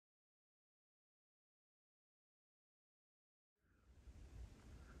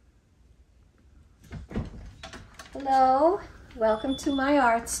Hello, welcome to my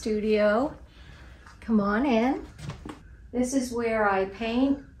art studio. Come on in. This is where I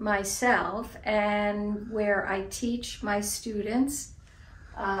paint myself and where I teach my students.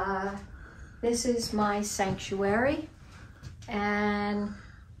 This is my sanctuary, and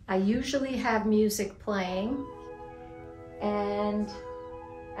I usually have music playing, and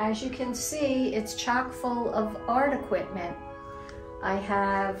as you can see, it's chock full of art equipment. I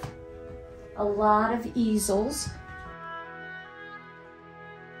have a lot of easels.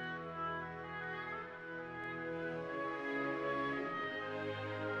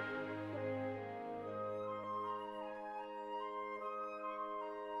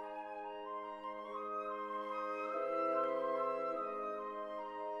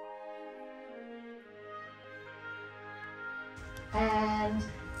 And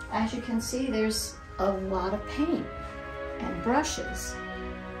as you can see, there's a lot of paint and brushes.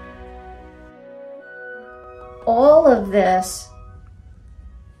 All of this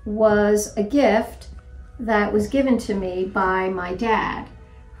was a gift that was given to me by my dad,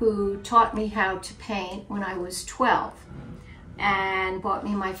 who taught me how to paint when I was 12 and bought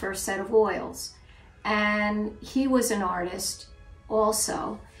me my first set of oils. And he was an artist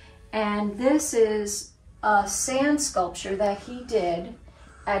also. And this is a sand sculpture that he did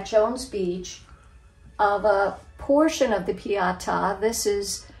at Jones Beach of a portion of the Piata. This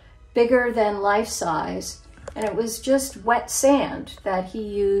is bigger than life size, and it was just wet sand that he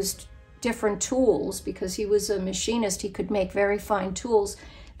used different tools because he was a machinist. He could make very fine tools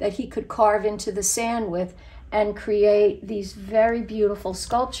that he could carve into the sand with and create these very beautiful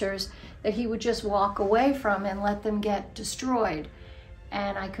sculptures that he would just walk away from and let them get destroyed.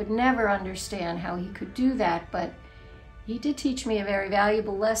 And I could never understand how he could do that, but he did teach me a very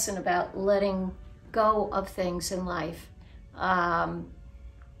valuable lesson about letting go of things in life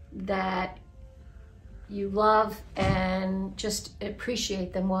that you love, and just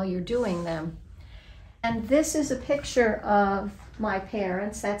appreciate them while you're doing them. And this is a picture of my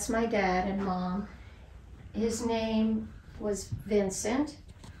parents. That's my dad and mom. His name was Vincent,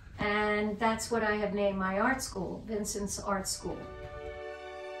 and that's what I have named my art school, Vincent's Art School.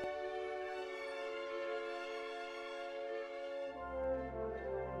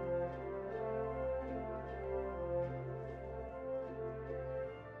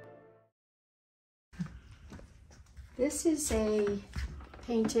 This is a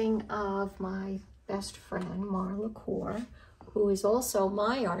painting of my best friend, Marla Kaur, who is also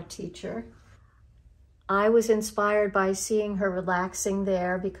my art teacher. I was inspired by seeing her relaxing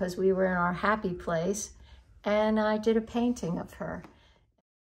there because we were in our happy place, and I did a painting of her.